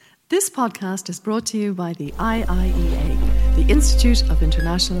This podcast is brought to you by the IIEA, the Institute of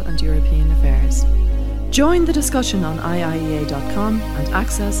International and European Affairs. Join the discussion on IIEA.com and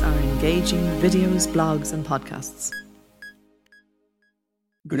access our engaging videos, blogs and podcasts.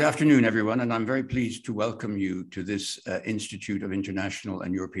 Good afternoon, everyone, and I'm very pleased to welcome you to this Institute of International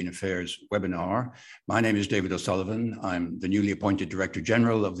and European Affairs webinar. My name is David O'Sullivan. I'm the newly appointed Director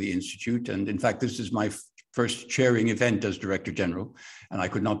General of the Institute, and in fact, this is my first chairing event as Director General, and I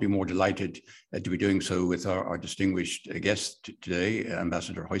could not be more delighted to be doing so with our distinguished guest today,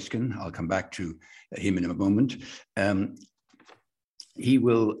 Ambassador Heusken. I'll come back to him in a moment. He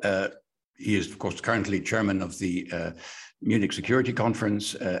is, of course, currently chairman of the Munich Security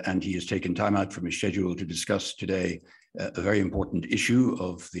Conference, and he has taken time out from his schedule to discuss today a very important issue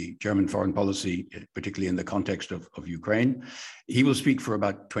of the German foreign policy, particularly in the context of Ukraine. He will speak for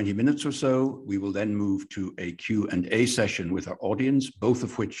about 20 minutes or so. We will then move to a Q&A session with our audience, both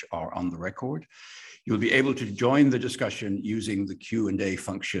of which are on the record. You'll be able to join the discussion using the Q&A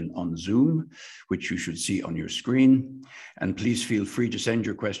function on Zoom, which you should see on your screen. And please feel free to send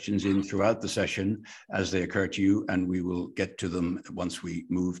your questions in throughout the session as they occur to you, and we will get to them once we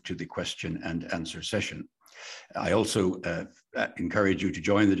move to the question and answer session. I also encourage you to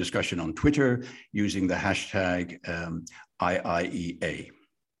join the discussion on Twitter using the hashtag IIEA.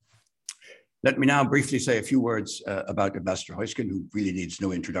 Let me now briefly say a few words about Ambassador Heusken, who really needs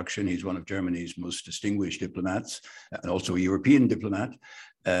no introduction. He's one of Germany's most distinguished diplomats and also a European diplomat.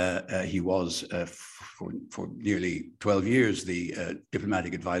 He was, for nearly 12 years, the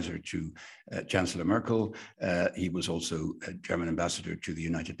diplomatic advisor to Chancellor Merkel. He was also a German ambassador to the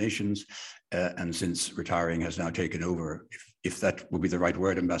United Nations, and since retiring has now taken over, if that would be the right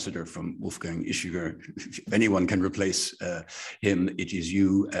word, Ambassador, from Wolfgang Ischinger. If anyone can replace him, it is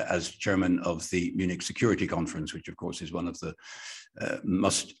you as chairman of the Munich Security Conference, which of course is one of the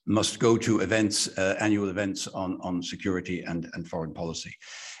must go to events, annual events on security and foreign policy.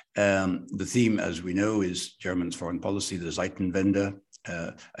 The theme, as we know, is Germany's foreign policy, the Zeitenwende.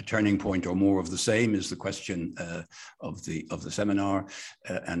 A turning point or more of the same is the question of the seminar,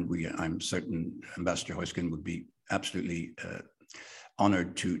 and I'm certain Ambassador Heusken would be absolutely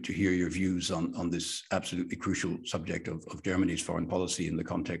honored to hear your views on this absolutely crucial subject of Germany's foreign policy in the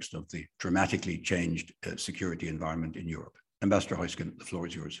context of the dramatically changed security environment in Europe. Ambassador Heusken, the floor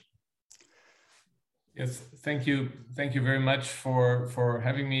is yours. Yes, thank you. Thank you very much for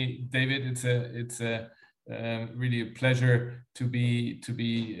having me, David. It's really a pleasure to be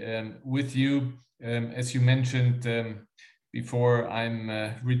with you. As you mentioned before,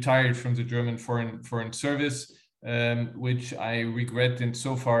 I'm retired from the German foreign service, which I regret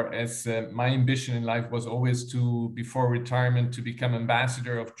insofar as my ambition in life was always to, before retirement, to become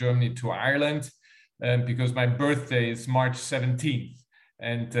ambassador of Germany to Ireland, because my birthday is March 17th.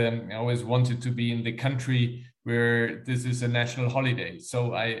 And I always wanted to be in the country where this is a national holiday.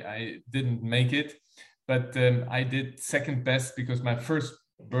 So I didn't make it, but I did second best because my first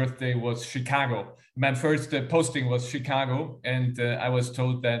birthday was Chicago. My first posting was Chicago, and I was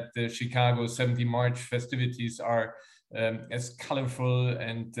told that the Chicago 70 March festivities are as colorful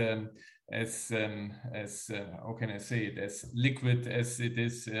and as how can I say it, as liquid as it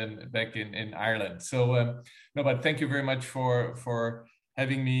is back in Ireland. So no, but thank you very much for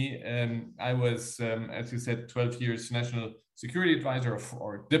having me. I was, as you said, 12 years national security advisor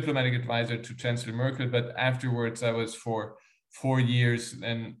or diplomatic advisor to Chancellor Merkel, but afterwards I was for 4 years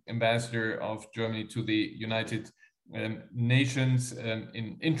an ambassador of Germany to the United Nations.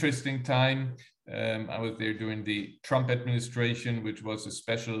 In interesting time. I was there during the Trump administration, which was a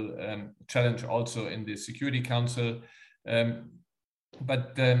special challenge also in the Security Council.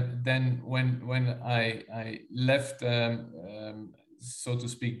 But then when I left, so to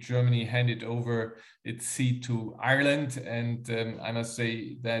speak, Germany handed over its seat to Ireland, and I must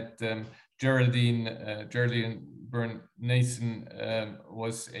say that Geraldine Byrne-Nason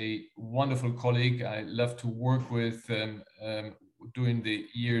was a wonderful colleague. I love to work with during the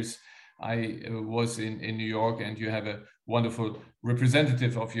years I was in New York, and you have a wonderful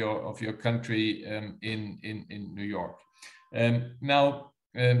representative of your country in New York. Now,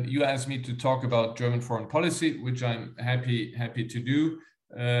 you asked me to talk about German foreign policy, which I'm happy to do.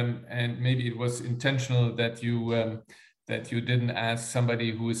 And maybe it was intentional that you didn't ask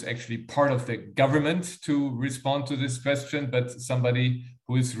somebody who is actually part of the government to respond to this question, but somebody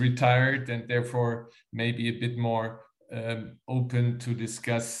who is retired and therefore maybe a bit more open to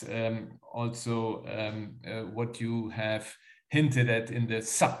discuss also what you have hinted at in the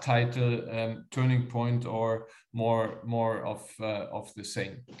subtitle, turning point or more of the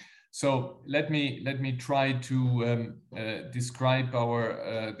same. So let me try to describe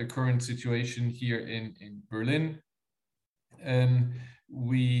the current situation here in Berlin.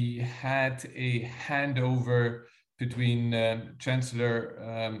 We had a handover between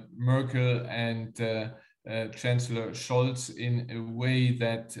Chancellor Merkel and Chancellor Scholz in a way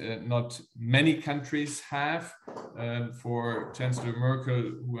that not many countries have. For Chancellor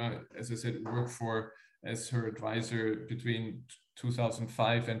Merkel, who, as I said, worked as her advisor between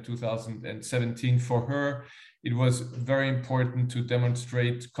 2005 and 2017, for her, it was very important to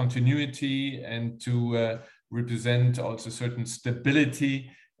demonstrate continuity and to represent also certain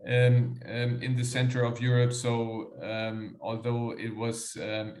stability in the center of Europe. So although it was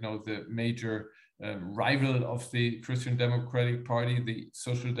the major rival of the Christian Democratic Party, the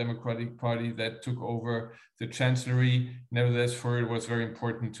Social Democratic Party that took over the chancellery, nevertheless for her it was very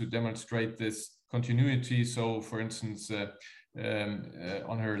important to demonstrate this continuity. So for instance,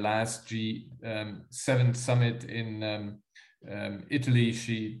 on her last G7 summit in Italy,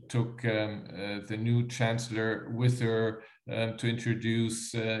 she took the new chancellor with her to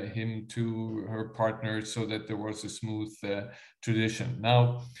introduce him to her partner, so that there was a smooth tradition.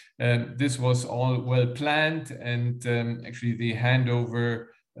 Now, this was all well planned, and actually the handover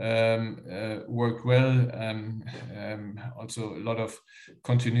worked well. Also a lot of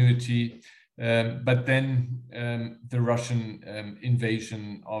continuity. But then the Russian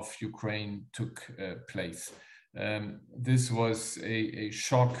invasion of Ukraine took place. This was a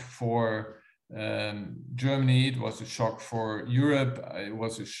shock for Germany, it was a shock for Europe, it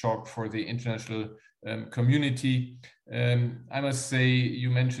was a shock for the international community. I must say, you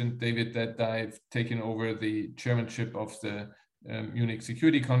mentioned, David, that I've taken over the chairmanship of the Munich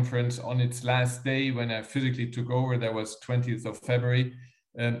Security Conference. On its last day, when I physically took over, that was 20th of February,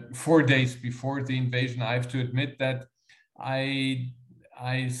 4 days before the invasion. I have to admit that I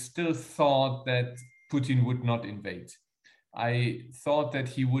still thought that Putin would not invade. I thought that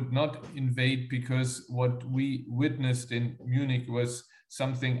he would not invade because what we witnessed in Munich was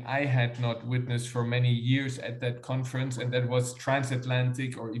something I had not witnessed for many years at that conference, and that was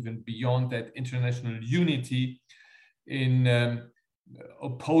transatlantic, or even beyond that, international unity in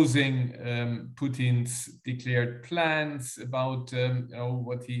opposing Putin's declared plans about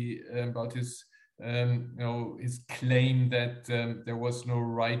about his his claim that there was no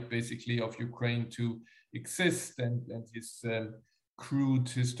right, basically, of Ukraine to exist, and his crude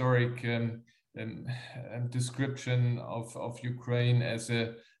historic description of Ukraine as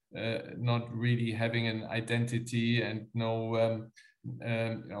a not really having an identity and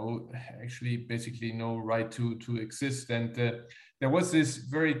actually basically no right to exist. And there was this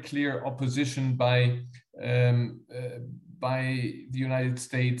very clear opposition by the United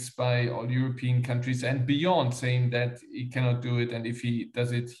States, by all European countries and beyond, saying that he cannot do it, and if he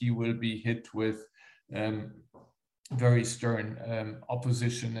does it, he will be hit with very stern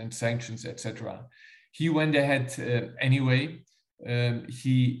opposition and sanctions, etc. He went ahead anyway.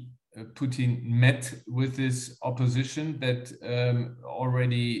 Putin met with this opposition that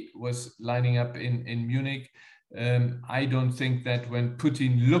already was lining up in Munich. I don't think that when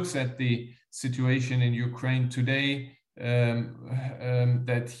Putin looks at the situation in Ukraine today,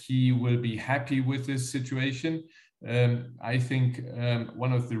 that he will be happy with this situation. I think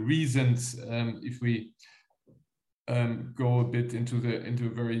one of the reasons, if we go a bit into a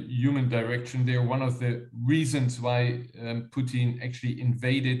very human direction there, one of the reasons why Putin actually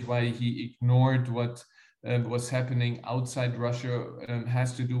invaded, why he ignored what was happening outside Russia,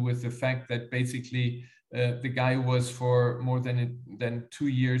 has to do with the fact that basically the guy was for more than 2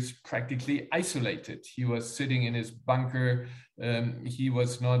 years practically isolated. He was sitting in his bunker. He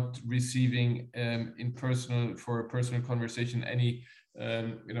was not receiving for a personal conversation any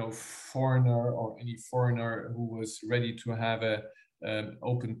foreigner or any foreigner who was ready to have an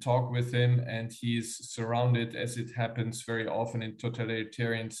open talk with him. And he is surrounded, as it happens very often in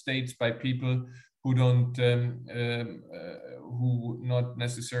totalitarian states, by people who don't, who not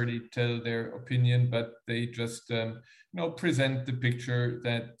necessarily tell their opinion, but they just, present the picture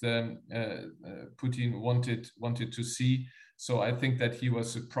that Putin wanted to see. So I think that he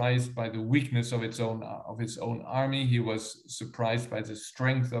was surprised by the weakness of his own army. He was surprised by the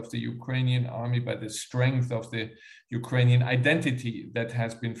strength of the Ukrainian army, by the strength of the Ukrainian identity that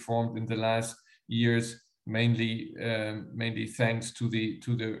has been formed in the last years, mainly thanks to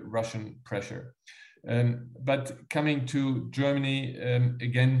the Russian pressure. But coming to Germany,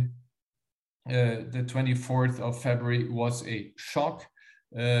 again, the 24th of February was a shock.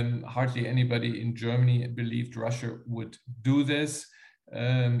 Hardly anybody in Germany believed Russia would do this.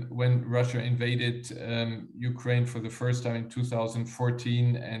 when Russia invaded Ukraine for the first time in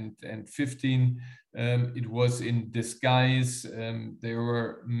 2014 and 15. It was in disguise. There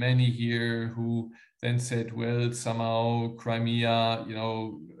were many here who then said, well, somehow Crimea,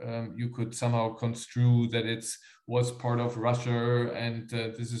 you could somehow construe that it was part of Russia and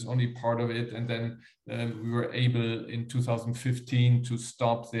this is only part of it. And then we were able in 2015 to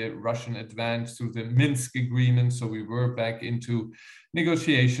stop the Russian advance through the Minsk agreement. So we were back into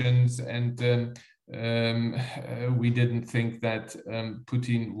negotiations, and we didn't think that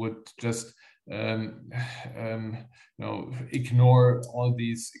Putin would just ignore all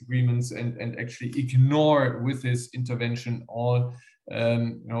these agreements and actually ignore with his intervention all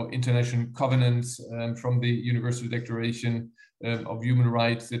international covenants from the Universal Declaration of Human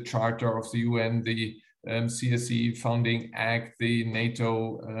Rights, the Charter of the UN, the CSE Founding Act, the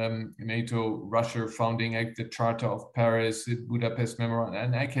NATO Russia Founding Act, the Charter of Paris, the Budapest Memorandum,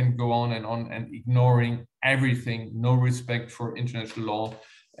 and I can go on, and ignoring everything, no respect for international law,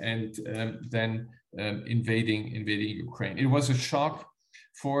 and then invading Ukraine. It was a shock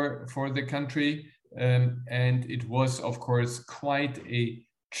for the country, and it was, of course, quite a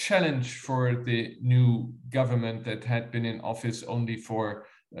challenge for the new government that had been in office only for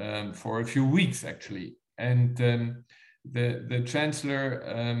a few weeks, actually. And the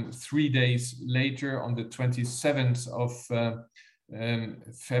chancellor, 3 days later, on the 27th of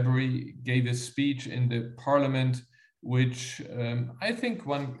February, gave a speech in the parliament, which I think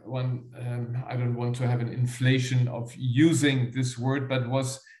I don't want to have an inflation of using this word, but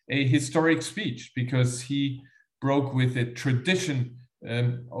was a historic speech, because he broke with a tradition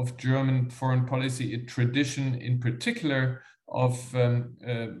of German foreign policy, a tradition in particular of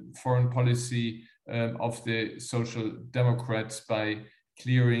foreign policy of the Social Democrats, by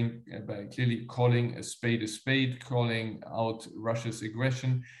clearly calling a spade, calling out Russia's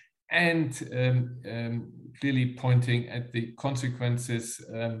aggression, and clearly pointing at the consequences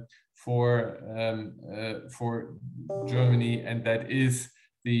for Germany, and that is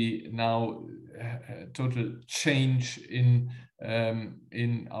the now total change in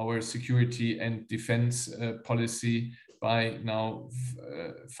our security and defense policy, by now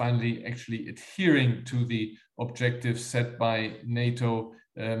finally actually adhering to the objectives set by NATO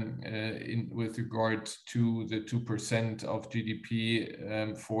with regard to the 2% of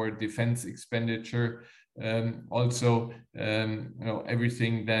GDP for defense expenditure. Also,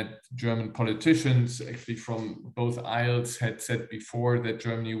 everything that German politicians, actually from both aisles, had said before that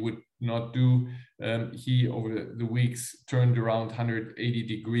Germany would not do, he over the weeks turned around 180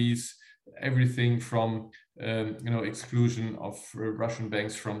 degrees. Everything from exclusion of Russian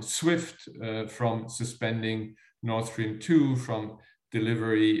banks from SWIFT, from suspending Nord Stream 2, from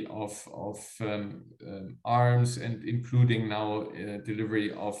delivery of arms, and including now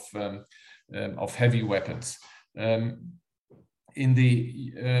delivery of heavy weapons. In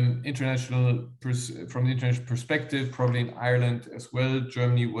the international perspective, probably in Ireland as well,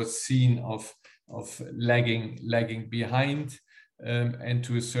 Germany was seen of lagging behind. And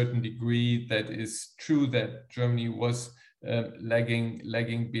to a certain degree, that is true that Germany was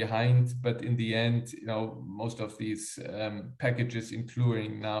lagging behind. But in the end, most of these packages,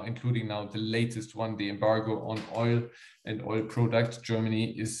 including now the latest one, the embargo on oil and oil products,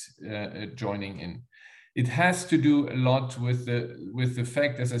 Germany is joining in. It has to do a lot with the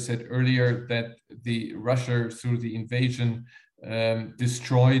fact, as I said earlier, that the Russia, through the invasion,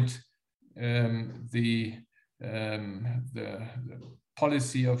 destroyed the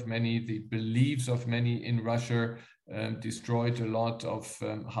policy of many, the beliefs of many in Russia, destroyed a lot of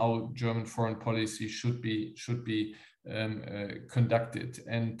how German foreign policy should be conducted.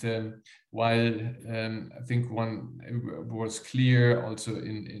 And while I think one was clear also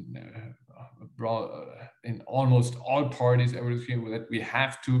in almost all parties, everything, that we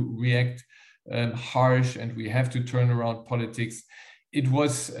have to react harsh and we have to turn around politics, it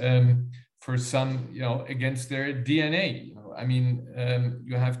was for some, against their DNA. I mean,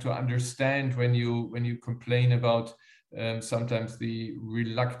 you have to understand when you complain about sometimes the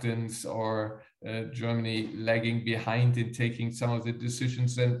reluctance or Germany lagging behind in taking some of the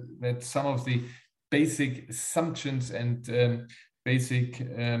decisions, and that some of the basic assumptions and basic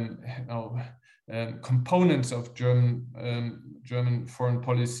components of German foreign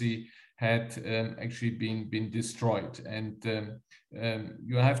policy had actually been destroyed. And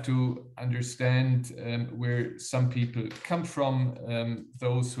you have to understand where some people come from,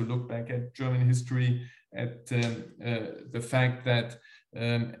 those who look back at German history, at the fact that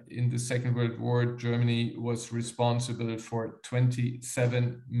in the Second World War, Germany was responsible for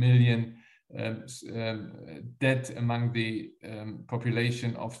 27 million debt among the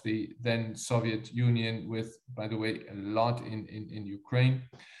population of the then Soviet Union, with, by the way, a lot in Ukraine.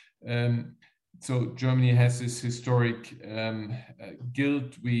 So Germany has this historic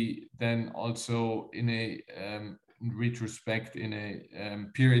guilt. We then also, in retrospect, in a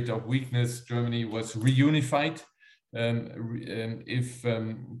period of weakness, Germany was reunified. If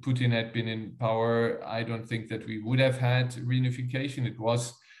Putin had been in power, I don't think that we would have had reunification. It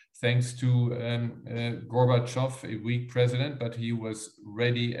was thanks to Gorbachev, a weak president, but he was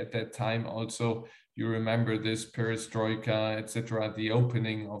ready at that time. Also, you remember this perestroika, etc., the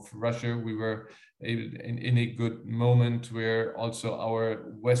opening of Russia. We were in a good moment where also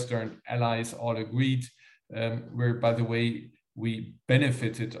our Western allies all agreed, where, by the way, we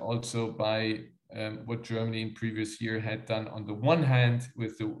benefited also by what Germany in previous year had done on the one hand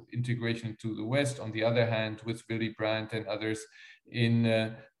with the integration to the West, on the other hand with Willy Brandt and others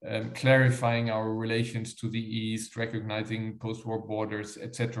in clarifying our relations to the East, recognizing post-war borders,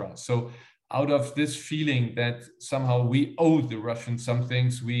 etc. So out of this feeling that somehow we owe the Russians some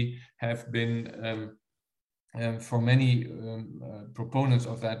things, we have been, for many proponents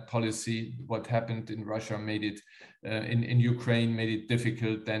of that policy, what happened in Russia made it, in Ukraine, made it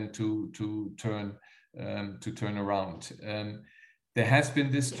difficult then to turn around. There has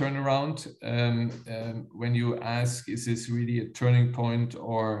been this turnaround. When you ask, is this really a turning point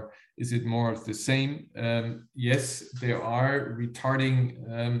or is it more of the same? Yes, there are retarding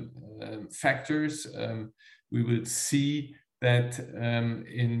factors. We will see that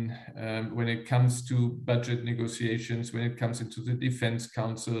when it comes to budget negotiations, when it comes into the Defense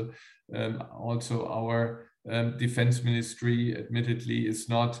Council, also our Defense Ministry, admittedly, is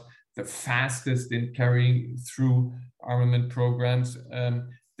not the fastest in carrying through armament programs.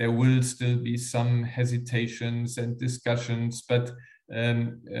 There will still be some hesitations and discussions, but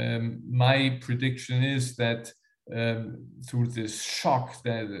my prediction is that through this shock,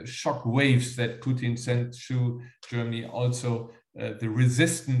 the shock waves that Putin sent through Germany, also the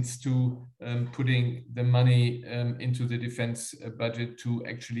resistance to putting the money into the defense budget to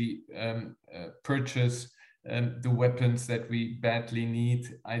actually purchase the weapons that we badly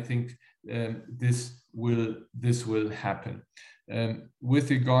need. I think this will happen. With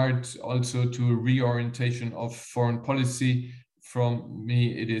regard also to a reorientation of foreign policy, from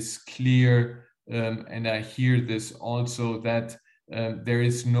me it is clear, and I hear this also, that there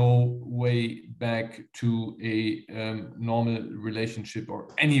is no way back to a normal relationship or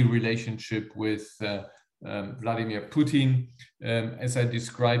any relationship with Vladimir Putin. As I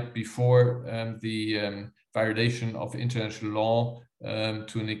described before, the violation of international law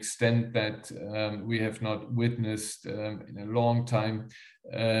to an extent that we have not witnessed in a long time.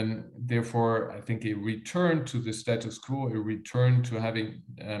 Therefore, I think a return to the status quo, a return to having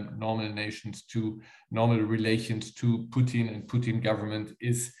normal nations, to normal relations to Putin and Putin government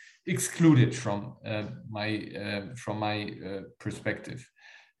is excluded from my perspective.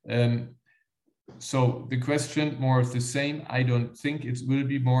 So the question, more of the same, I don't think it will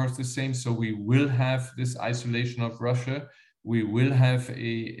be more of the same. So we will have this isolation of Russia. We will have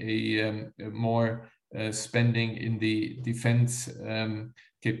a more spending in the defense in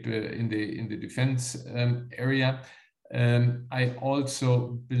the defense area. I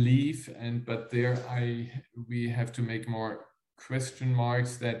also believe, but there we have to make more question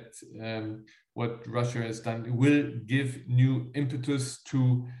marks, that what Russia has done will give new impetus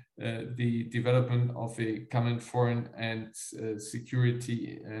to the development of a common foreign and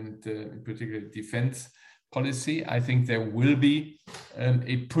security and in particular defense policy. I think there will be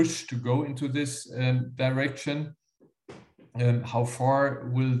a push to go into this direction. How far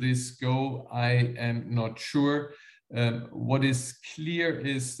will this go? I am not sure. What is clear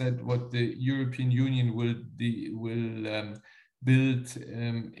is that what the European Union will build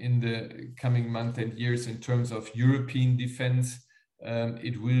in the coming months and years in terms of European defense,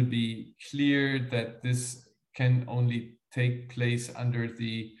 it will be clear that this can only take place under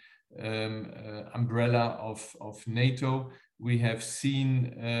the umbrella of NATO. We have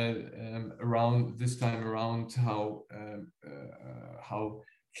seen around this time around how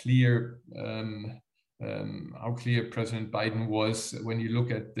clear President Biden was when you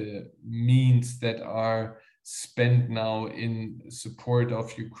look at the means that are spent now in support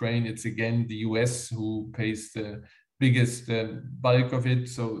of Ukraine. It's again the US who pays the biggest bulk of it.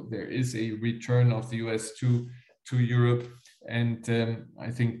 So there is a return of the US to Europe. And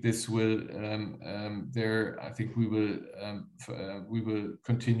I think this will I think we will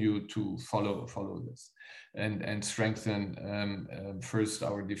continue to follow this and strengthen first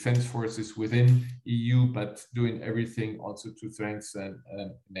our defense forces within EU, but doing everything also to strengthen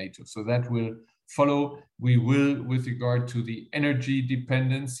NATO. So that will follow. We will, with regard to the energy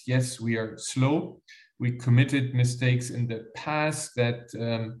dependence, yes, we are slow. We committed mistakes in the past that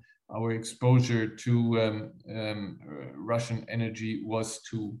our exposure to Russian energy was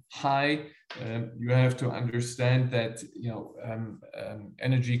too high. You have to understand that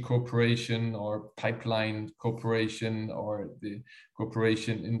energy cooperation or pipeline cooperation or the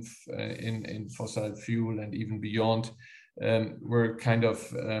cooperation in fossil fuel and even beyond were kind of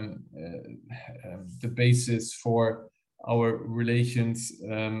the basis for our relations,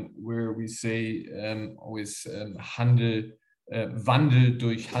 where we say always Handel. Wandel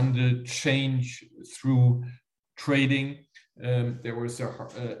durch Handel, change through trading. There was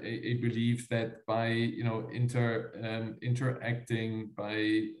a belief that by interacting,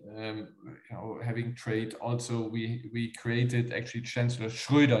 by having trade, also we created, actually Chancellor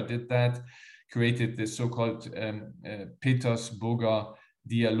Schröder did that, created the so-called Petersburger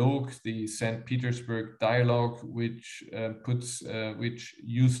Dialogue, the St. Petersburg Dialogue, which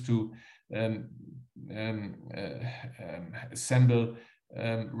used to assemble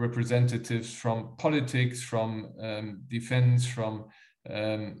representatives from politics, from defense, from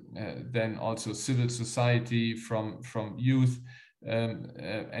then also civil society, from youth,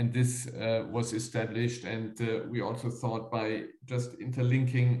 and this was established. And we also thought by just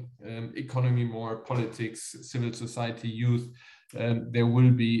interlinking economy more, politics, civil society, youth, there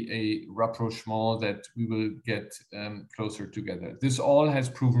will be a rapprochement that we will get closer together. This all has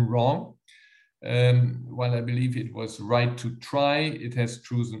proven wrong. While I believe it was right to try, it has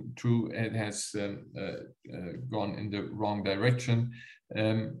gone in the wrong direction.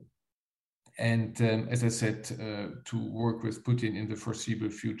 As I said, to work with Putin in the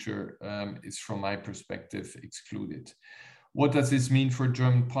foreseeable future is, from my perspective, excluded. What does this mean for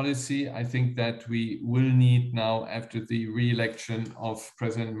German policy? I think that we will need now, after the re-election of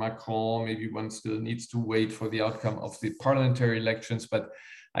President Macron, maybe one still needs to wait for the outcome of the parliamentary elections, but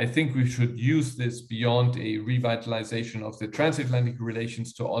I think we should use this beyond a revitalization of the transatlantic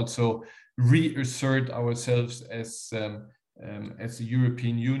relations to also reassert ourselves as the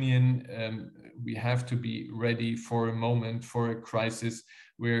European Union. We have to be ready for a moment, for a crisis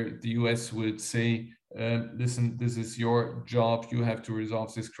where the US would say, listen, this is your job, you have to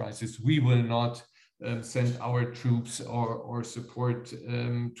resolve this crisis. We will not send our troops or support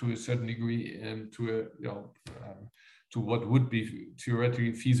to a certain degree to what would be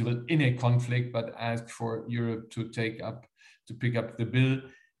theoretically feasible in a conflict, but ask for Europe to pick up the bill.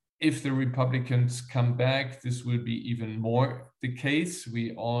 If the Republicans come back, this will be even more the case.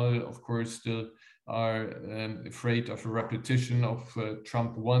 We all, of course, still are afraid of a repetition of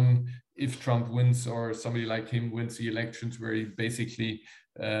Trump won. If Trump wins, or somebody like him wins the elections, where he basically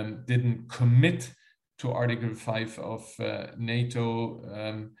didn't commit to Article 5 of NATO,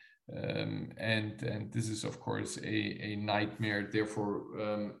 and this is, of course, a nightmare. Therefore,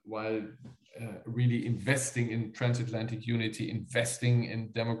 while really investing in transatlantic unity, investing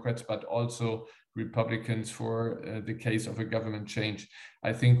in Democrats, but also Republicans for the case of a government change,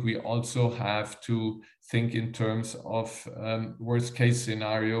 I think we also have to think in terms of worst case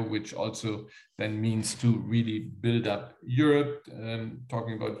scenario, which also then means to really build up Europe.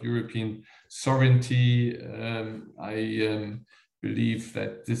 Talking about European sovereignty, I believe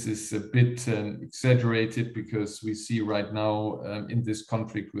that this is a bit exaggerated, because we see right now in this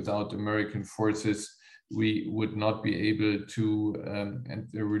conflict, without American forces, we would not be able to, and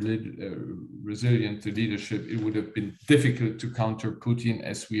the resilient leadership, it would have been difficult to counter Putin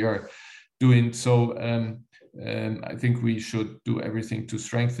as we are doing. So I think we should do everything to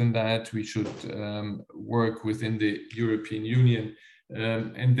strengthen that. We should work within the European Union.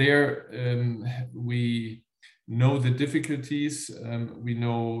 And there we know the difficulties, we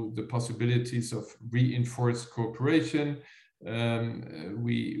know the possibilities of reinforced cooperation.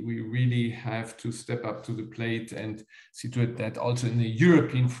 We really have to step up to the plate and see to it that also in the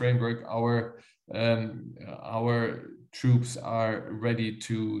European framework, our troops are ready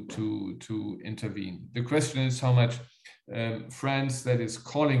to intervene. The question is how much France, that is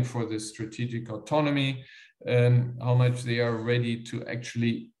calling for this strategic autonomy, how much they are ready to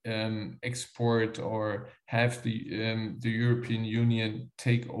actually export or have the European Union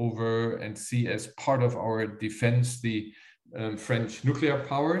take over and see as part of our defense the French nuclear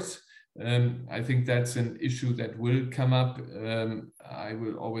powers. I think that's an issue that will come up. I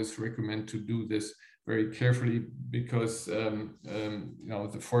will always recommend to do this very carefully, because you know,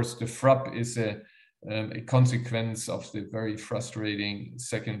 the FRUP is a consequence of the very frustrating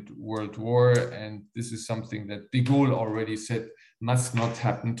Second World War, and this is something that de Gaulle already said must not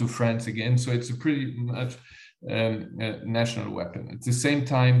happen to France again. So it's a pretty much national weapon. At the same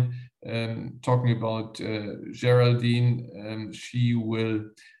time, talking about Geraldine, she will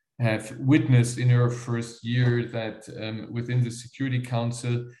have witnessed in her first year that within the Security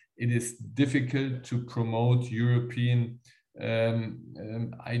Council, it is difficult to promote European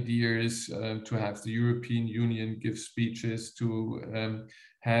ideas, to have the European Union give speeches, to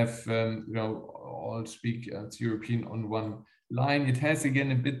have you know, all speak as European on one line. It has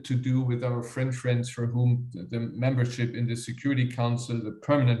again a bit to do with our French friends, for whom the membership in the Security Council, the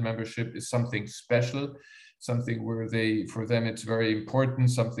permanent membership, is something special, something where for them it's very important,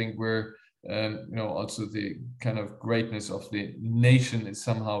 something where you know, also the kind of greatness of the nation is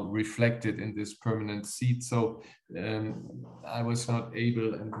somehow reflected in this permanent seat. So I was not able,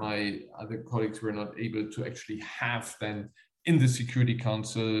 and my other colleagues were not able, to actually have then in the Security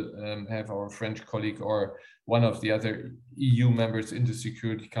Council have our French colleague or one of the other EU members in the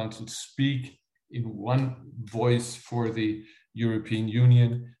Security Council speak in one voice for the European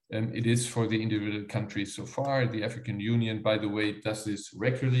Union. It is for the individual countries so far. The African Union, by the way, does this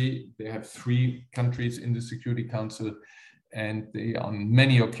regularly. They have 3 countries in the Security Council, and they, on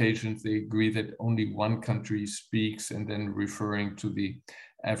many occasions, they agree that only one country speaks, and then referring to the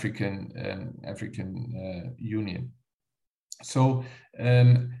African Union. So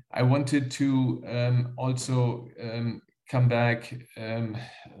I wanted to also come back.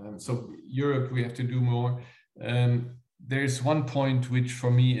 So Europe, we have to do more. There's one point which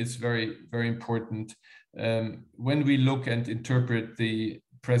for me is very, very important. When we look and interpret the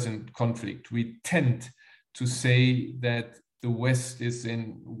present conflict, we tend to say that the West is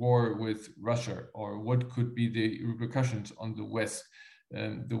in war with Russia, or what could be the repercussions on the West.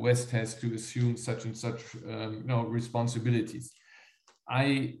 The West has to assume such and such responsibilities.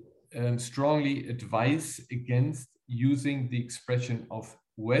 I strongly advise against using the expression of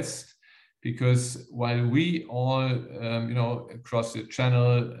West, because while we all, across the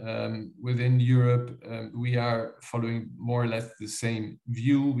channel within Europe, we are following more or less the same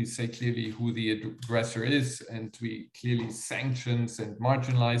view. We say clearly who the aggressor is, and we clearly sanctions and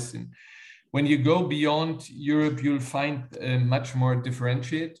marginalize. And when you go beyond Europe, you'll find a much more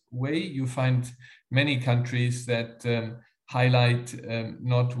differentiated way. You find many countries that highlight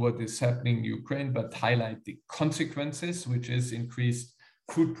not what is happening in Ukraine, but highlight the consequences, which is increased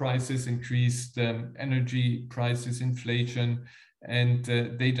food prices, increased energy prices, inflation, and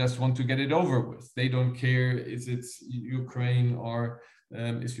they just want to get it over with. They don't care is it's Ukraine or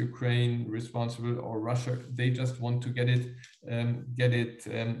is Ukraine responsible or Russia. They just want to get it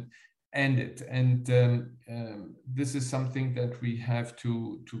ended. And this is something that we have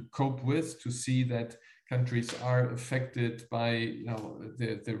to cope with, to see that countries are affected by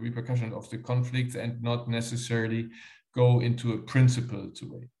the repercussion of the conflict and not necessarily go into a principled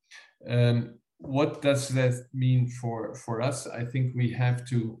way. What does that mean for us? I think we have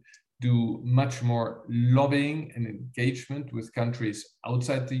to do much more lobbying and engagement with countries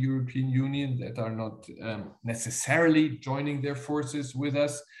outside the European Union that are not necessarily joining their forces with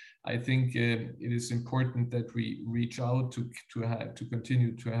us. I think it is important that we reach out to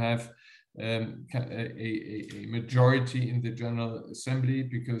continue to have a majority in the General Assembly,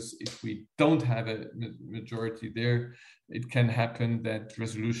 because if we don't have a majority there, it can happen that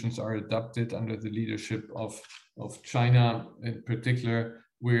resolutions are adopted under the leadership of China in particular,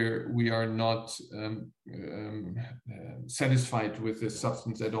 where we are not satisfied with the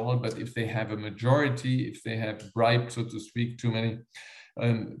substance at all. But if they have a majority, if they have bribed, so to speak, too many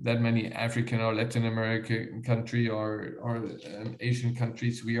that many African or Latin American country or Asian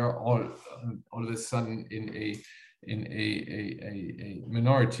countries, we are all of a sudden in a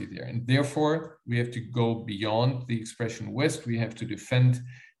minority there. And therefore, we have to go beyond the expression West. We have to defend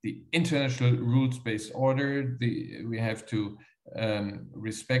the international rules-based order. We have to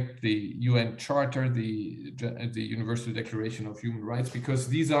respect the UN Charter, the Universal Declaration of Human Rights, because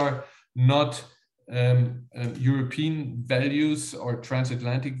these are not European values or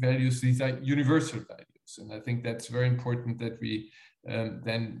transatlantic values. These are universal values. And I think that's very important that we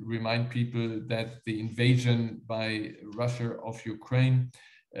then remind people that the invasion by Russia of Ukraine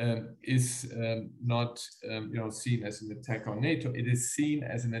is not seen as an attack on NATO. It is seen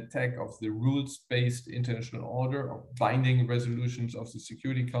as an attack of the rules-based international order, of binding resolutions of the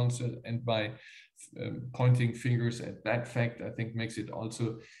Security Council, and by pointing fingers at that fact, I think makes it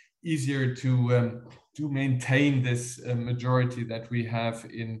also easier to maintain this majority that we have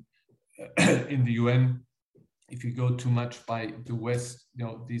in in the UN. If you go too much by the West,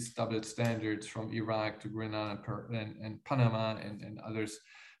 these double standards from Iraq to Grenada and Panama and others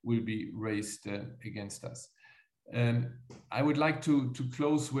will be raised against us. I would like to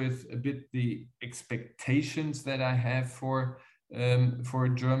close with a bit the expectations that I have for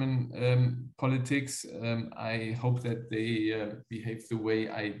German politics. I hope that they behave the way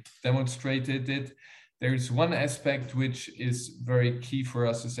I demonstrated it. There is one aspect which is very key for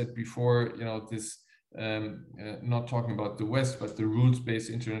us. I said before, this not talking about the West, but the rules-based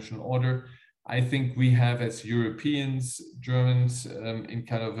international order. I think we have, as Europeans, Germans, in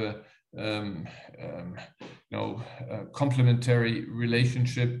kind of a complementary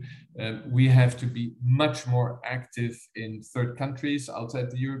relationship. We have to be much more active in third countries outside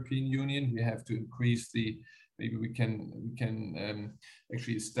the European Union. We have to increase maybe we can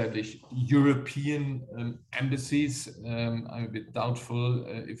actually establish European embassies. I'm a bit doubtful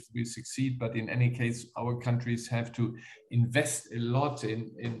if we succeed, but in any case, our countries have to invest a lot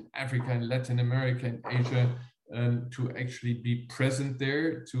in Africa and Latin America and Asia to actually be present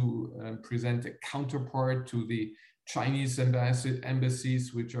there, to present a counterpart to the Chinese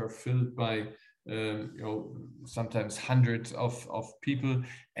embassies, which are filled by sometimes hundreds of people,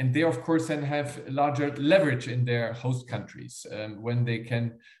 and they of course then have larger leverage in their host countries when they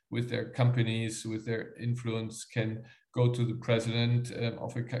can, with their companies, with their influence, can go to the president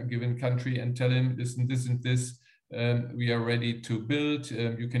of a given country and tell him, listen, this and this, we are ready to build.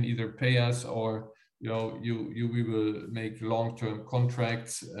 You can either pay us or we will make long-term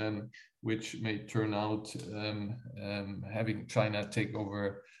contracts, which may turn out having China take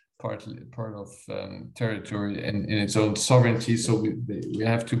over part of territory and in its own sovereignty. So they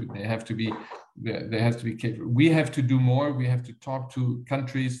have to be capable. We have to do more. We have to talk to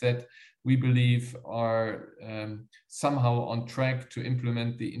countries that we believe are somehow on track to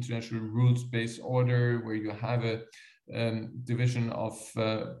implement the international rules-based order, where you have a division of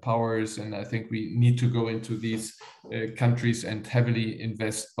powers, and I think we need to go into these countries and heavily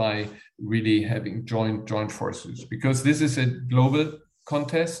invest by really having joint forces, because this is a global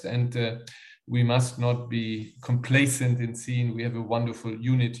contest, and we must not be complacent in seeing we have a wonderful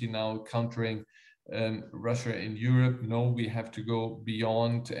unity now countering Russia in Europe. No, we have to go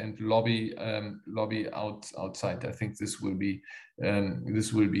beyond and lobby outside. I think this will be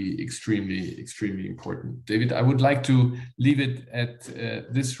extremely important. David, I would like to leave it at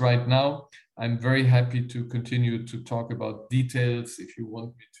this right now. I'm very happy to continue to talk about details if you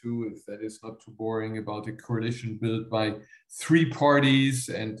want me to, if that is not too boring, about a coalition built by 3 parties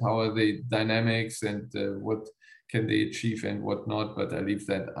and how are the dynamics and what can they achieve and what not, but I leave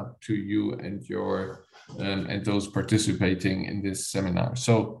that up to you and your and those participating in this seminar.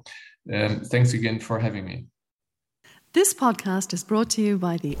 So thanks again for having me. This podcast is brought to you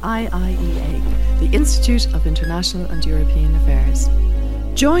by the IIEA, the Institute of International and European Affairs.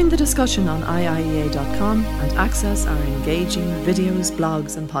 Join the discussion on IIEA.com and access our engaging videos,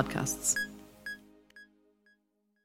 blogs and podcasts.